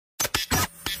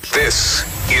This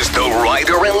is the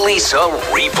Ryder and Lisa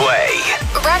replay.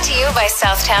 Brought to you by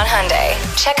Southtown Hyundai.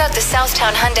 Check out the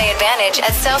Southtown Hyundai Advantage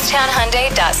at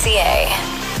southtownhyundai.ca.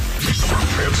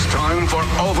 It's time for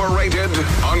Overrated,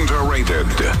 Underrated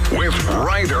with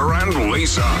Ryder and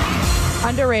Lisa.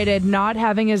 Underrated, not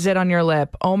having a zit on your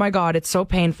lip. Oh my God, it's so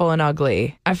painful and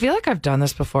ugly. I feel like I've done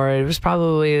this before. It was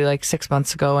probably like 6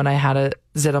 months ago when I had a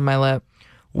zit on my lip.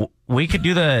 We could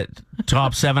do the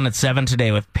top 7 at 7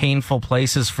 today with painful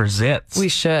places for zits. We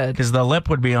should. Because the lip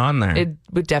would be on there. It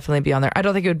would definitely be on there. I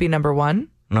don't think it would be number one.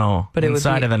 No, but it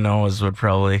inside would be... of the nose would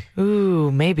probably.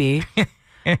 Ooh, maybe.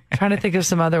 Trying to think of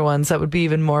some other ones that would be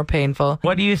even more painful.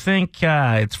 What do you think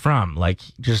it's from? Like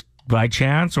just by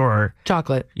chance or?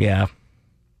 Chocolate. Yeah.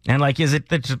 And like, is it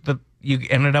that you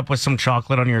ended up with some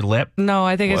chocolate on your lip? No,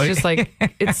 I think it's just like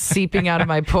it's seeping out of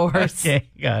my pores. Okay,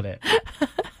 got it.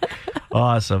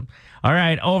 Awesome. All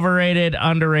right, overrated,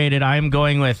 underrated. I'm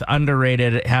going with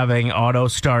underrated, having auto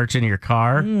start in your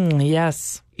car.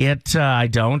 Yes. I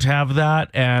don't have that,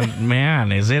 and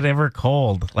man, is it ever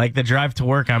cold. Like the drive to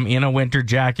work, I'm in a winter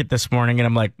jacket this morning, and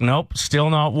I'm like, nope, still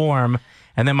not warm.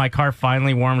 And then my car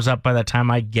finally warms up by the time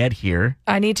I get here.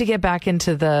 I need to get back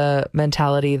into the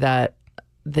mentality that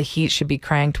the heat should be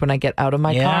cranked when I get out of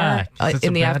my car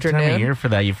in the afternoon. Time of year for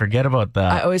that. You forget about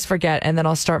that. I always forget, and then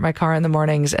I'll start my car in the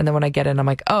mornings, and then when I get in, I'm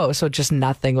like, oh, so just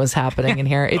nothing was happening in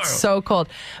here. It's so cold.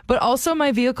 But also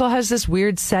my vehicle has this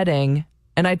weird setting,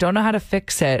 and I don't know how to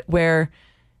fix it, where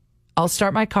I'll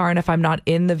start my car, and if I'm not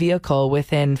in the vehicle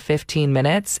within 15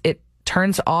 minutes, it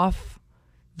turns off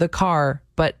the car,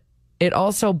 but it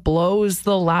also blows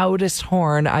the loudest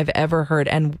horn I've ever heard.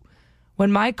 And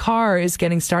when my car is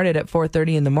getting started at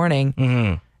 4:30 in the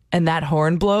morning and that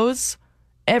horn blows,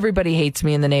 everybody hates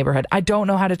me in the neighborhood. I don't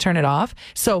know how to turn it off.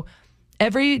 So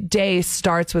every day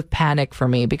starts with panic for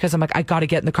me because I'm like, I got to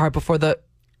get in the car before the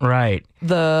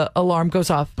alarm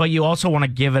goes off. But you also want to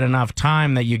give it enough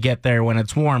time that you get there when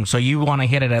it's warm. So you want to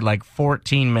hit it at like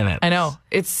 14 minutes. I know.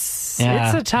 It's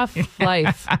a tough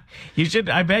life. You should.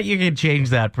 I bet you could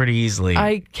change that pretty easily.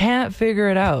 I can't figure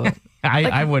it out.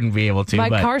 I wouldn't be able to. My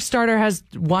car starter has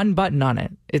one button on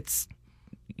it.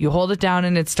 You hold it down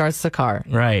and it starts the car.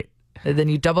 Right. And then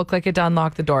you double click it to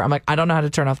unlock the door. I'm like, I don't know how to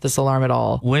turn off this alarm at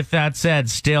all. With that said,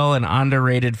 still an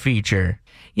underrated feature.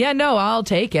 Yeah, no, I'll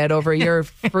take it over your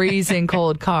freezing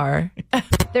cold car.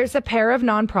 There's a pair of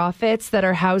nonprofits that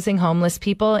are housing homeless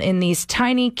people in these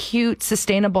tiny, cute,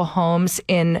 sustainable homes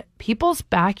in people's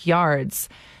backyards.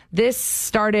 This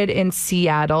started in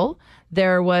Seattle.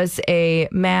 There was a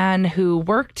man who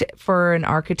worked for an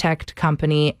architect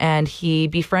company, and he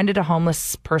befriended a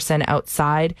homeless person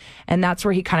outside. And that's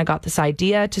where he kind of got this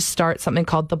idea to start something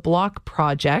called the Block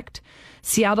Project.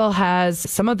 Seattle has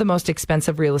some of the most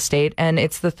expensive real estate, and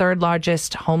it's the third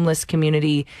largest homeless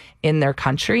community in their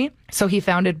country. So he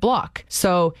founded Block.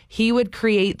 So he would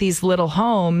create these little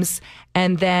homes,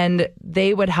 and then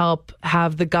they would help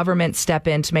have the government step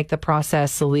in to make the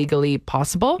process legally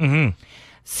possible. Mm-hmm.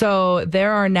 So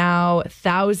there are now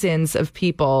thousands of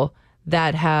people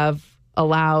that have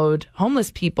allowed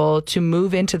homeless people to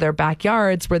move into their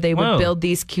backyards where they would build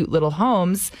these cute little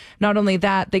homes. Not only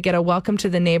that, they get a welcome to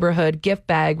the neighborhood gift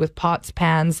bag with pots,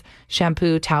 pans,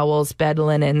 shampoo, towels, bed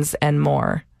linens, and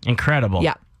more. Incredible.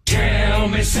 Yeah. Tell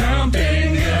me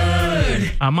something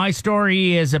good. My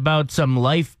story is about some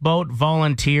lifeboat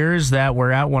volunteers that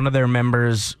were at one of their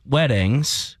members'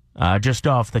 weddings just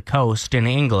off the coast in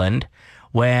England.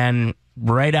 When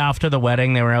right after the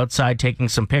wedding, they were outside taking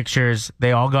some pictures.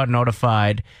 They all got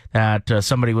notified that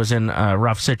somebody was in a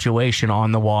rough situation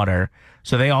on the water.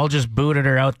 So they all just booted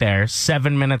her out there.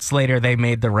 7 minutes later, they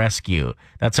made the rescue.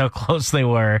 That's how close they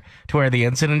were to where the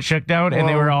incident shook down. Whoa. And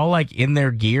they were all like in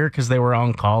their gear because they were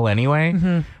on call anyway.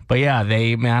 Mm-hmm. But yeah,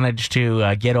 they managed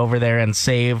to get over there and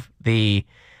save the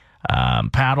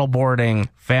paddleboarding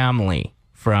family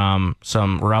from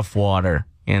some rough water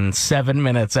in 7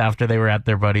 minutes after they were at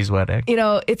their buddy's wedding. You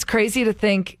know, it's crazy to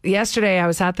think. Yesterday, I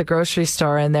was at the grocery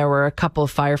store, and there were a couple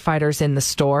of firefighters in the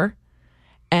store,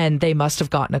 and they must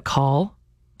have gotten a call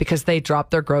because they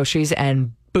dropped their groceries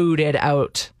and booted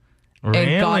out and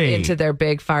got into their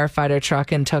big firefighter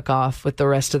truck and took off with the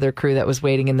rest of their crew that was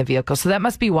waiting in the vehicle. So that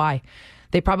must be why.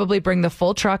 They probably bring the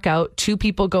full truck out. 2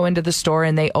 people go into the store,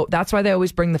 and that's why they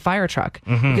always bring the fire truck.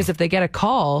 Mm-hmm. Because if they get a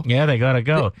call... Yeah, they got to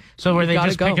go. So were they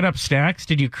just picking up snacks?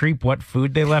 Did you creep what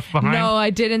food they left behind? No,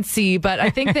 I didn't see. But I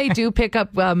think they do pick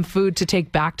up food to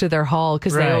take back to their hall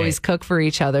because they always cook for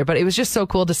each other. But it was just so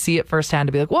cool to see it firsthand,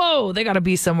 to be like, whoa, they got to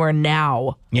be somewhere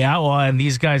now. Yeah, well, and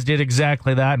these guys did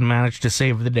exactly that and managed to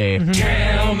save the day. Mm-hmm.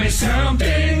 Tell me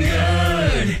something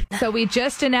good. So we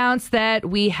just announced that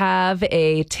we have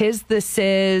a Tis the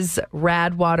Sizz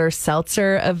Rad Water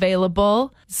Seltzer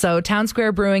available. So Town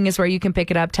Square Brewing is where you can pick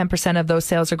it up. 10% of those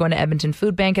sales are going to Edmonton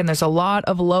Food Bank, and there's a lot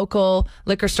of local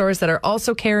liquor stores that are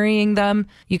also carrying them.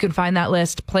 You can find that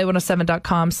list,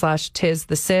 play107.com/Tis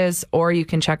the Sizz, or you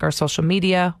can check our social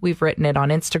media. We've written it on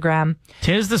Instagram.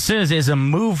 Tis the Sizz is a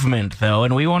movement, though,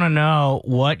 and we want to know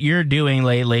what you're doing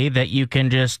lately that you can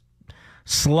just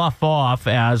slough off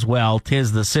as well.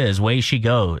 Tis the Sizz. Way she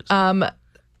goes.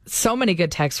 So many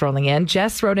good texts rolling in.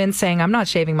 Jess wrote in saying, I'm not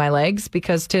shaving my legs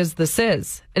because tis the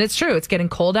sizz. And it's true. It's getting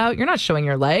cold out. You're not showing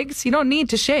your legs. You don't need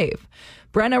to shave.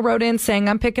 Brenna wrote in saying,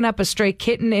 I'm picking up a stray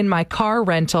kitten in my car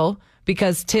rental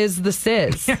because tis the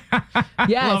sizz.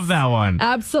 Yes. Love that one.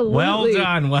 Absolutely. Well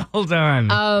done. Well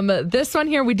done. This one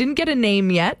here, we didn't get a name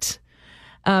yet.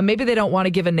 Maybe they don't want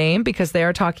to give a name because they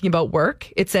are talking about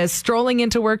work. It says, strolling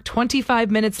into work 25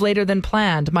 minutes later than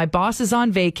planned. My boss is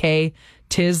on vacay.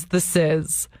 Tis the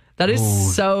sizz. That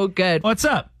is so good. What's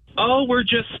up? Oh, we're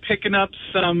just picking up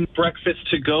some breakfast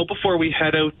to go before we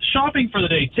head out shopping for the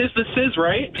day. Tis the sizz,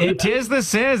 right? It is the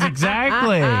Sizz,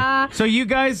 exactly. So you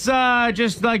guys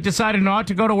just decided not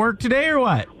to go to work today or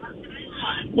what?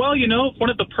 Well, one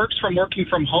of the perks from working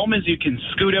from home is you can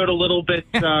scoot out a little bit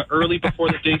early before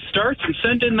the day starts and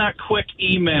send in that quick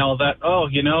email that,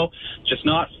 just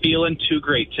not feeling too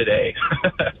great today.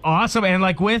 Awesome. And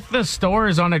with the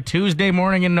stores on a Tuesday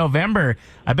morning in November,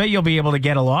 I bet you'll be able to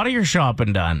get a lot of your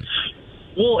shopping done.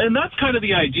 Well, and that's kind of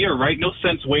the idea, right? No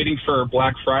sense waiting for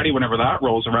Black Friday whenever that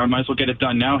rolls around. Might as well get it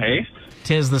done now, hey?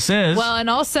 Tis the Sizz. Well, and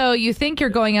also you think you're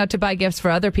going out to buy gifts for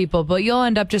other people, but you'll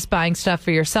end up just buying stuff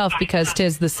for yourself because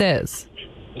tis the sizz.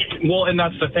 Well, and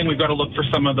that's the thing. We've got to look for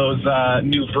some of those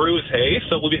new brews, hey?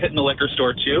 So we'll be hitting the liquor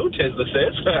store, too. Tis the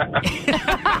sizz.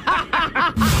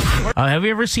 Have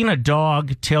you ever seen a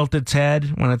dog tilt its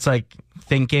head when it's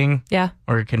thinking? Yeah.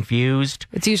 Or confused?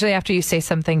 It's usually after you say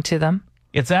something to them.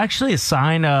 It's actually a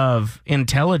sign of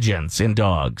intelligence in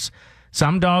dogs.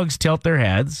 Some dogs tilt their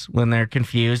heads when they're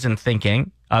confused and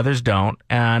thinking. Others don't.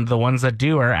 And the ones that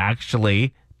do are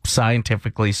actually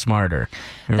scientifically smarter.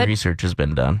 Research has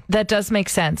been done. That does make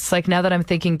sense. Now that I'm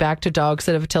thinking back to dogs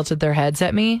that have tilted their heads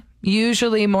at me,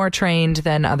 usually more trained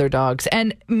than other dogs.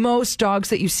 And most dogs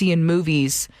that you see in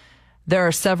movies, there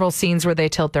are several scenes where they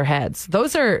tilt their heads.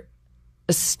 Those are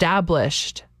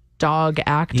established dog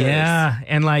actors. Yeah.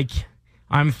 And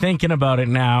I'm thinking about it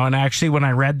now. And actually, when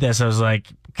I read this, I was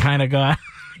kind of got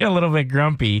a little bit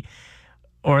grumpy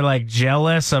or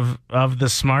jealous of the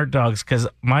smart dogs because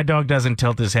my dog doesn't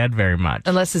tilt his head very much.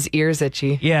 Unless his ear's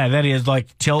itchy. Yeah, that is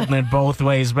tilting it both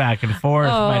ways back and forth.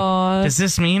 But does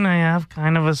this mean I have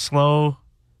kind of a slow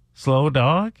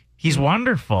dog? He's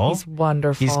wonderful. He's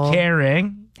wonderful. He's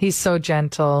caring. He's so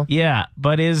gentle. Yeah,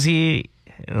 but is he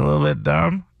a little bit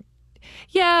dumb?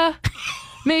 Yeah,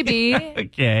 maybe.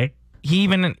 Okay. He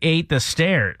even ate the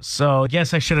stairs, so I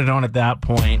guess I should have known at that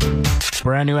point.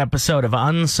 Brand new episode of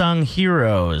Unsung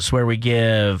Heroes, where we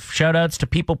give shout-outs to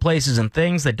people, places, and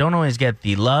things that don't always get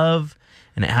the love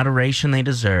and adoration they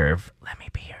deserve. Let me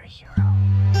be your hero.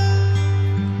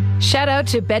 Shout out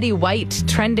to Betty White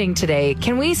trending today.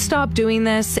 Can we stop doing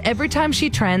this? Every time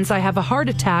she trends, I have a heart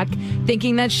attack,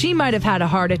 thinking that she might have had a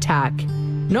heart attack.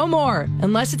 No more,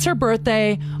 unless it's her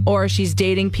birthday or she's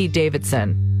dating Pete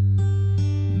Davidson.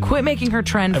 Quit making her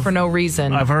trend for no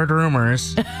reason. I've heard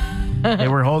rumors. They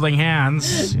were holding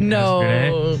hands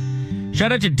yesterday.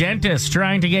 Shout out to dentists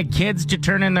trying to get kids to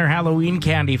turn in their Halloween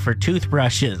candy for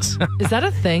toothbrushes. Is that a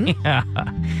thing? Yeah.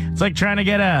 It's like trying to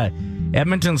get a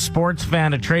Edmonton sports fan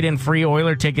to trade in free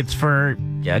Oiler tickets for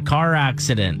a car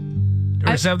accident.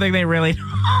 Or something they really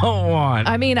don't want.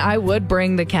 I mean, I would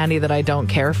bring the candy that I don't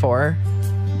care for.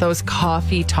 Those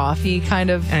coffee toffee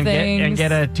kind of things. And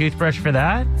get a toothbrush for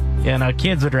that? Yeah, no,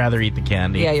 kids would rather eat the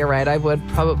candy. Yeah, you're right. I would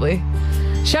probably.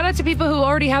 Shout out to people who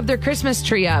already have their Christmas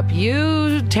tree up.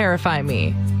 You terrify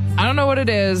me. I don't know what it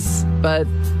is, but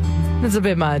it's a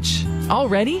bit much.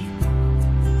 Already?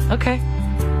 Okay.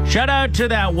 Shout out to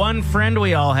that one friend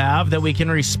we all have that we can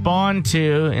respond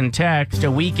to in text a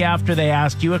week after they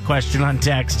ask you a question on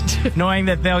text, knowing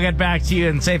that they'll get back to you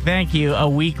and say thank you a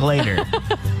week later.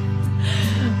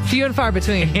 Few and far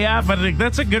between. Yeah, but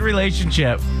that's a good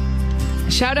relationship.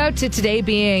 Shout out to today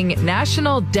being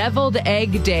National Deviled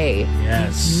Egg Day.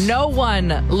 Yes. No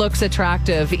one looks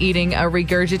attractive eating a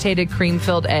regurgitated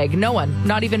cream-filled egg. No one.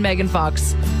 Not even Megan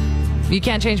Fox. You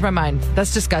can't change my mind.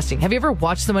 That's disgusting. Have you ever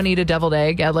watched someone eat a deviled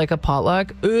egg at a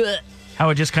potluck? Ugh. How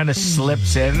it just kind of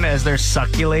slips in as they're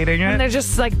succulating it? And they're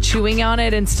just chewing on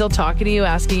it and still talking to you,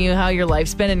 asking you how your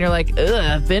life's been, and you're like,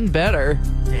 ugh, been better.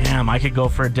 Damn, I could go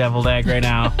for a deviled egg right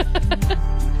now.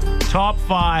 Top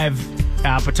 5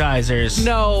 appetizers.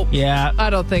 No. Yeah. I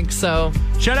don't think so.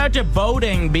 Shout out to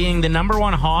boating being the number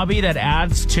one hobby that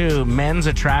adds to men's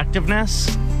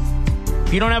attractiveness.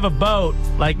 If you don't have a boat,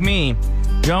 like me,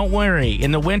 don't worry.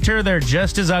 In the winter, they're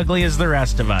just as ugly as the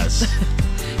rest of us.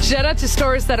 Shout out to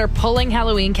stores that are pulling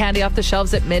Halloween candy off the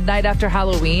shelves at midnight after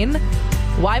Halloween.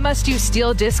 Why must you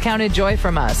steal discounted joy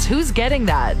from us? Who's getting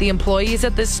that? The employees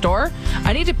at this store?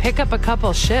 I need to pick up a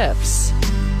couple shifts.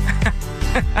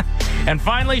 And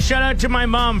finally, shout out to my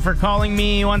mom for calling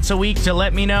me once a week to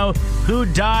let me know who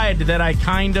died that I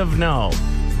kind of know.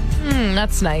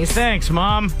 That's nice. Thanks,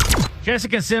 Mom.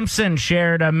 Jessica Simpson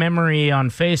shared a memory on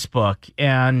Facebook,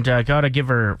 and got to give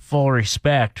her full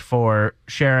respect for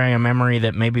sharing a memory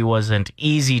that maybe wasn't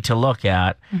easy to look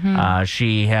at.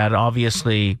 She had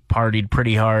obviously partied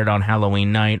pretty hard on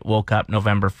Halloween night, woke up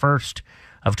November 1st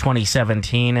of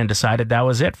 2017 and decided that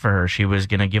was it for her. She was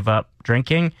going to give up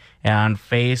drinking and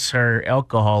face her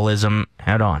alcoholism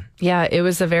head on. Yeah, it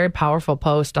was a very powerful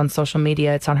post on social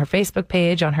media. It's on her Facebook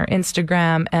page, on her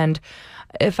Instagram, and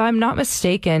if I'm not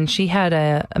mistaken, she had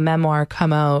a memoir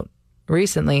come out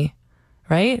recently,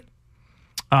 right?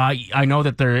 I know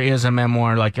that there is a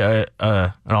memoir, like an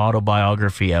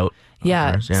autobiography out.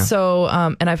 Yeah. Hers, yeah. So,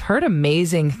 and I've heard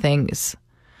amazing things.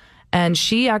 And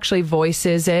she actually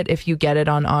voices it if you get it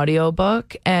on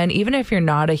audiobook. And even if you're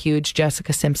not a huge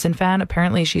Jessica Simpson fan,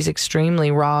 apparently she's extremely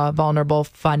raw, vulnerable,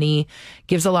 funny,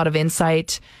 gives a lot of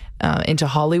insight into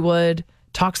Hollywood,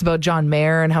 talks about John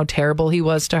Mayer and how terrible he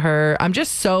was to her. I'm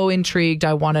just so intrigued.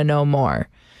 I want to know more.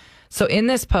 So in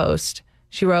this post,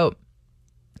 she wrote,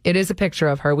 it is a picture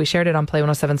of her. We shared it on Play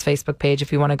 107's Facebook page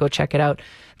if you want to go check it out.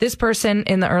 This person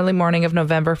in the early morning of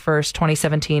November 1st,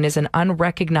 2017 is an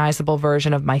unrecognizable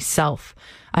version of myself.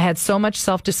 I had so much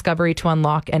self-discovery to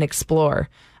unlock and explore.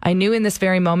 I knew in this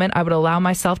very moment I would allow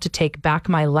myself to take back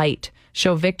my light,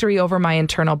 show victory over my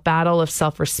internal battle of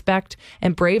self-respect,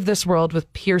 and brave this world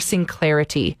with piercing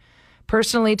clarity.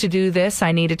 Personally, to do this,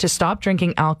 I needed to stop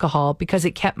drinking alcohol because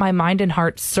it kept my mind and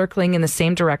heart circling in the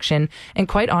same direction, and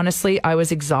quite honestly, I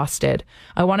was exhausted.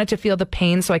 I wanted to feel the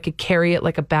pain so I could carry it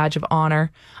like a badge of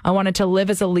honor. I wanted to live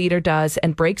as a leader does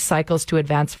and break cycles to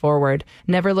advance forward,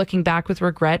 never looking back with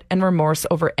regret and remorse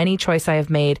over any choice I have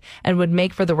made and would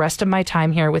make for the rest of my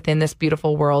time here within this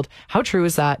beautiful world. How true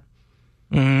is that?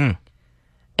 Mm-hmm.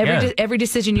 Every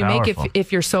decision you make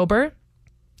if you're sober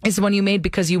is one you made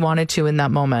because you wanted to in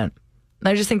that moment.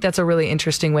 I just think that's a really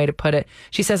interesting way to put it.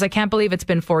 She says, I can't believe it's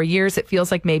been 4 years. It feels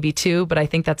like maybe 2, but I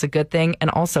think that's a good thing. And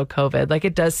also COVID. Like,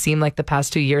 it does seem like the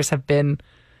past 2 years have been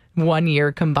 1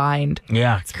 year combined.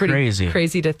 Yeah, it's pretty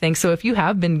crazy to think. So if you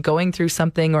have been going through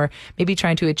something or maybe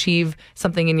trying to achieve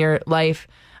something in your life,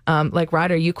 like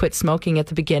Ryder, you quit smoking at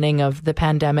the beginning of the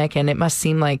pandemic, and it must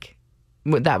seem like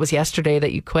that was yesterday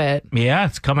that you quit. Yeah,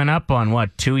 it's coming up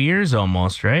on, 2 years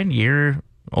almost, right?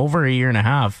 Over a year and a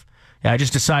half. Yeah, I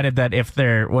just decided that if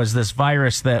there was this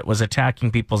virus that was attacking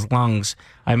people's lungs,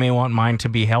 I may want mine to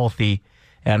be healthy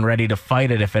and ready to fight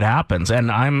it if it happens.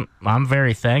 And I'm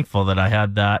very thankful that I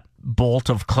had that bolt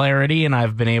of clarity, and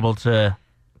I've been able to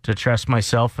trust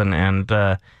myself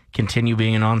and continue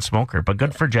being a non-smoker. But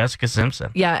good for Jessica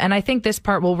Simpson. Yeah, and I think this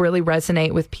part will really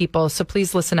resonate with people, so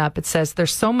please listen up. It says,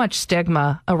 there's so much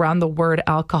stigma around the word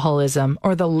alcoholism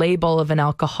or the label of an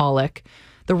alcoholic.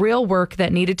 The real work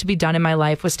that needed to be done in my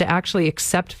life was to actually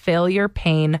accept failure,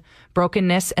 pain,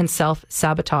 brokenness, and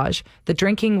self-sabotage. The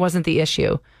drinking wasn't the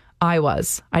issue. I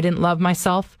was. I didn't love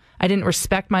myself. I didn't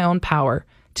respect my own power.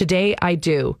 Today, I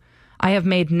do. I have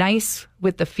made nice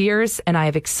with the fears, and I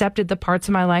have accepted the parts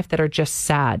of my life that are just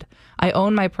sad. I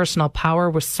own my personal power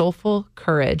with soulful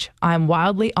courage. I am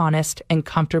wildly honest and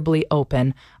comfortably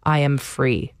open. I am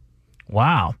free.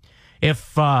 Wow.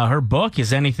 If her book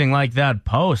is anything like that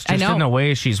post, just in the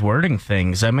way she's wording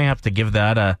things, I may have to give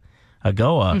that a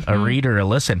go, a read or a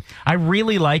listen. I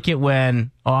really like it when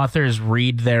authors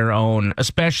read their own,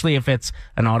 especially if it's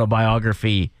an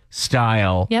autobiography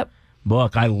style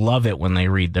book. I love it when they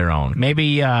read their own.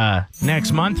 Maybe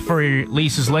next month for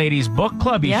Lisa's Ladies Book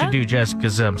Club, you should do Jessica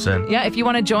Simpson. Yeah, if you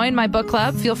want to join my book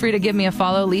club, feel free to give me a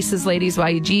follow, Lisa's Ladies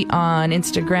YUG, on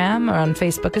Instagram or on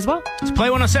Facebook as well. It's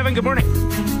Play 107. Good morning.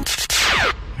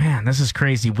 Man, this is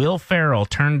crazy. Will Ferrell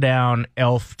turned down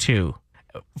Elf 2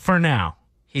 for now.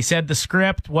 He said the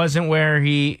script wasn't where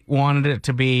he wanted it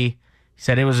to be. He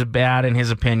said it was bad in his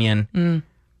opinion.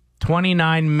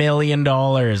 $29 million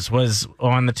was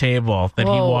on the table that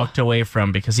he walked away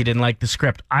from because he didn't like the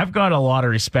script. I've got a lot of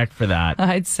respect for that.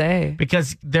 I'd say.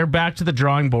 Because they're back to the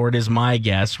drawing board, is my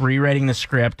guess, rewriting the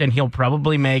script, and he'll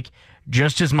probably make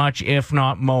just as much, if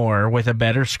not more, with a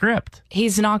better script.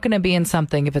 He's not going to be in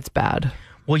something if it's bad.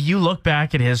 Well, you look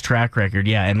back at his track record,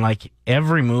 yeah, and like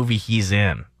every movie he's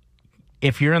in,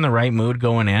 if you're in the right mood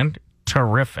going in,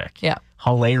 terrific. Yeah.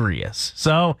 Hilarious.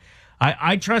 So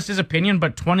I trust his opinion,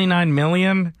 but 29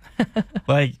 million,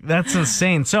 like that's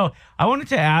insane. So I wanted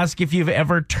to ask if you've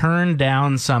ever turned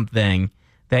down something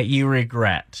that you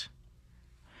regret.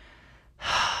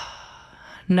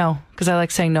 No, because I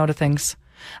like saying no to things.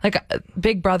 Like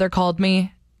Big Brother called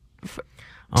me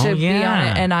to be on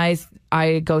it, and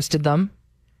I ghosted them.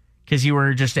 Because you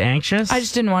were just anxious? I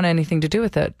just didn't want anything to do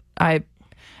with it. At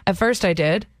first I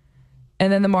did,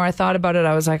 and then the more I thought about it,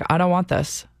 I was like, I don't want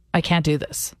this. I can't do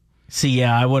this. See,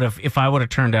 yeah, I would have. If I would have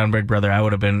turned down Big Brother, I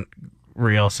would have been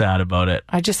real sad about it.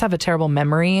 I just have a terrible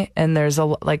memory, and there's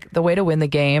the way to win the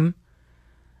game.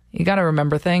 You got to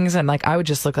remember things, and like I would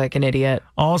just look like an idiot.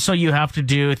 Also, you have to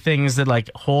do things that like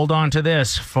hold on to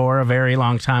this for a very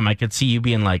long time. I could see you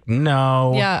being like,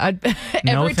 no, Yeah,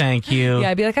 no, thank you.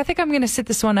 Yeah, I'd be like, I think I'm going to sit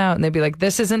this one out, and they'd be like,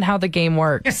 this isn't how the game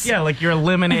works. Yeah, like you're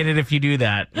eliminated if you do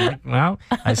that. Like, well,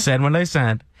 I said what I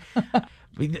said.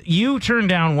 You turned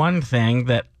down one thing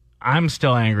that I'm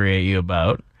still angry at you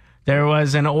about. There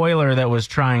was an Oiler that was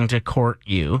trying to court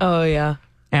you. Oh yeah.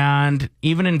 And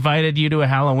even invited you to a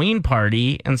Halloween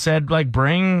party and said, like,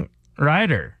 bring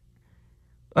Ryder.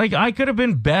 Like, I could have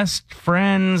been best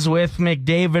friends with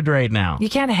McDavid right now. You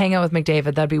can't hang out with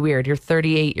McDavid. That'd be weird. You're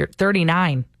 38. You're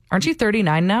 39. Aren't you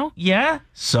 39 now? Yeah.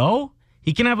 So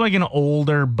he can have like an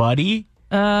older buddy.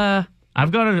 I've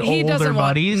got an older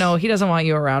buddies. No, he doesn't want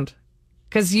you around.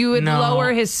 Because you would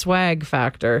lower his swag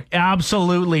factor.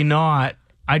 Absolutely not.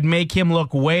 I'd make him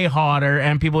look way hotter,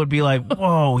 and people would be like,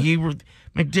 whoa,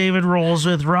 McDavid rolls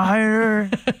with Ryder.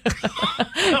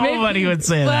 Nobody would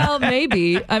say that. Well,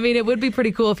 maybe. I mean, it would be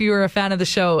pretty cool if you were a fan of the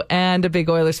show and a big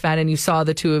Oilers fan and you saw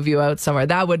the two of you out somewhere.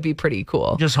 That would be pretty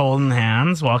cool. Just holding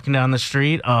hands, walking down the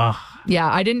street. Ugh.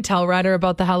 Yeah, I didn't tell Ryder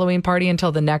about the Halloween party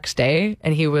until the next day,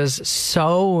 and he was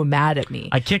so mad at me.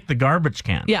 I kicked the garbage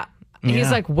can. Yeah.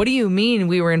 He's like, what do you mean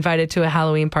we were invited to a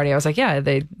Halloween party? I was like, yeah,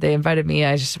 they invited me.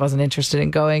 I just wasn't interested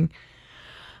in going.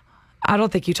 I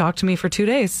don't think you talked to me for 2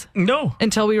 days. No.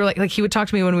 Until we were like he would talk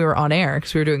to me when we were on air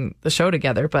because we were doing the show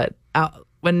together. But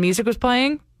when music was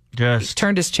playing, he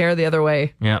turned his chair the other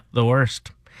way. Yeah, the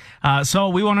worst. So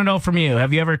we want to know from you,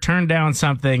 have you ever turned down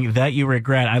something that you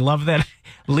regret? I love that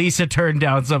Lisa turned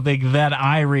down something that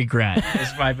I regret.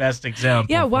 Is my best example.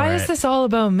 Yeah, why is this all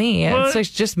about me? What? It's like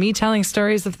just me telling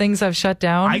stories of things I've shut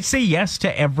down. I say yes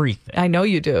to everything. I know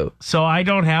you do. So I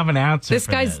don't have an answer This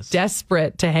for guy's this.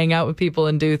 desperate to hang out with people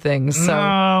and do things. So.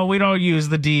 No, we don't use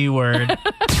the D word.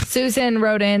 Susan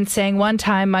wrote in saying, one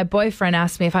time my boyfriend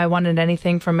asked me if I wanted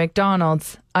anything from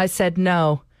McDonald's. I said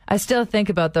no. I still think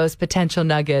about those potential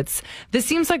nuggets. This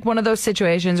seems like one of those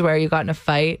situations where you got in a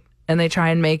fight and they try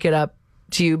and make it up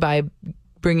to you by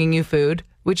bringing you food,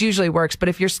 which usually works. But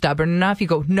if you're stubborn enough, you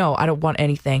go, no, I don't want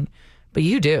anything. But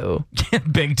you do.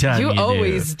 Big time. You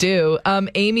always do.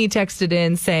 Amy texted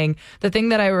in saying, the thing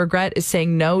that I regret is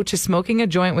saying no to smoking a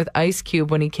joint with Ice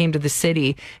Cube when he came to the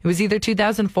city. It was either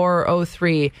 2004 or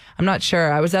 03. I'm not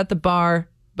sure. I was at the bar,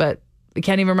 but I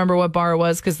can't even remember what bar it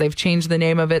was because they've changed the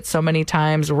name of it so many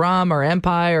times. Rum or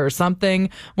Empire or something.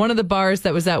 One of the bars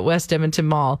that was at West Edmonton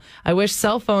Mall. I wish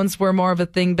cell phones were more of a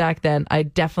thing back then. I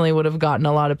definitely would have gotten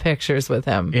a lot of pictures with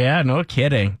him. Yeah, no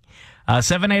kidding.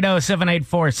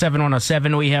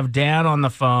 780-784-7107. We have Dan on the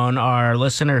phone, our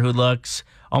listener who looks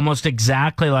almost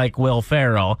exactly like Will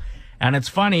Ferrell. And it's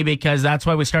funny because that's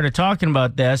why we started talking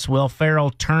about this. Will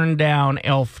Ferrell turned down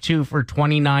Elf 2 for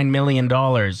 $29 million.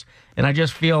 And I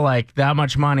just feel like that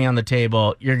much money on the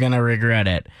table, you're going to regret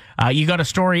it. You got a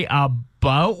story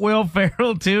about Will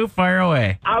Ferrell, too? Fire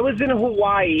away. I was in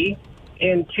Hawaii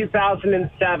in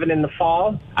 2007 in the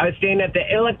fall. I was staying at the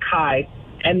Ilokai,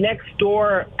 and next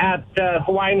door at the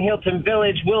Hawaiian Hilton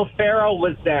Village, Will Ferrell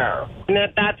was there. And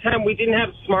at that time, we didn't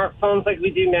have smartphones like we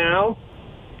do now,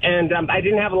 and I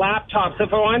didn't have a laptop. So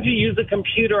if I wanted to use a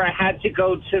computer, I had to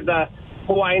go to the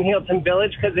Hawaiian Hilton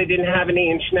Village because they didn't have any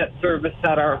internet service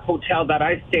at our hotel that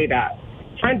I stayed at.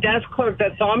 Front desk clerk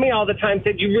that saw me all the time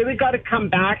said, you really got to come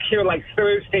back here like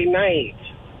Thursday night.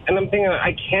 And I'm thinking,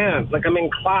 I can't. Like, I'm in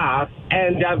class.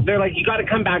 And they're like, you got to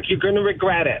come back. You're going to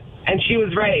regret it. And she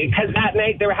was right, because that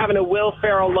night they were having a Will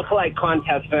Ferrell lookalike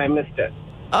contest, and I missed it.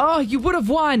 Oh, you would have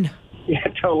won. Yeah,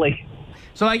 totally.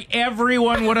 So, like,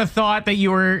 everyone would have thought that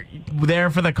you were there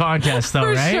for the contest, though,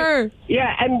 For right? sure.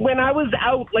 Yeah, and when I was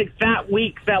out, like, that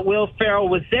week that Will Ferrell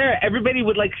was there, everybody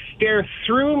would, like, stare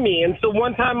through me. And so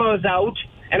one time I was out,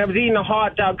 and I was eating a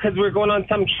hot dog because we were going on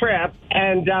some trip,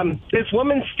 and this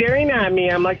woman staring at me,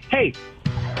 I'm like, hey,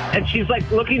 And she's like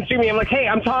looking through me. I'm like, hey,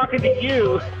 I'm talking to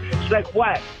you. She's like,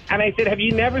 what? And I said, have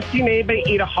you never seen anybody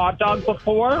eat a hot dog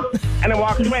before? And I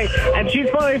walked away. And she's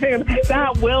probably thinking,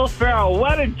 that Will Ferrell,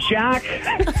 what a jack.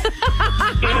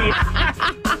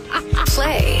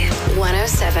 Play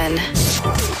 107.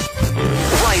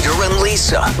 Ryder and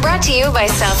Lisa. Brought to you by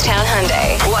Southtown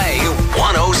Hyundai. Play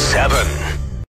 107.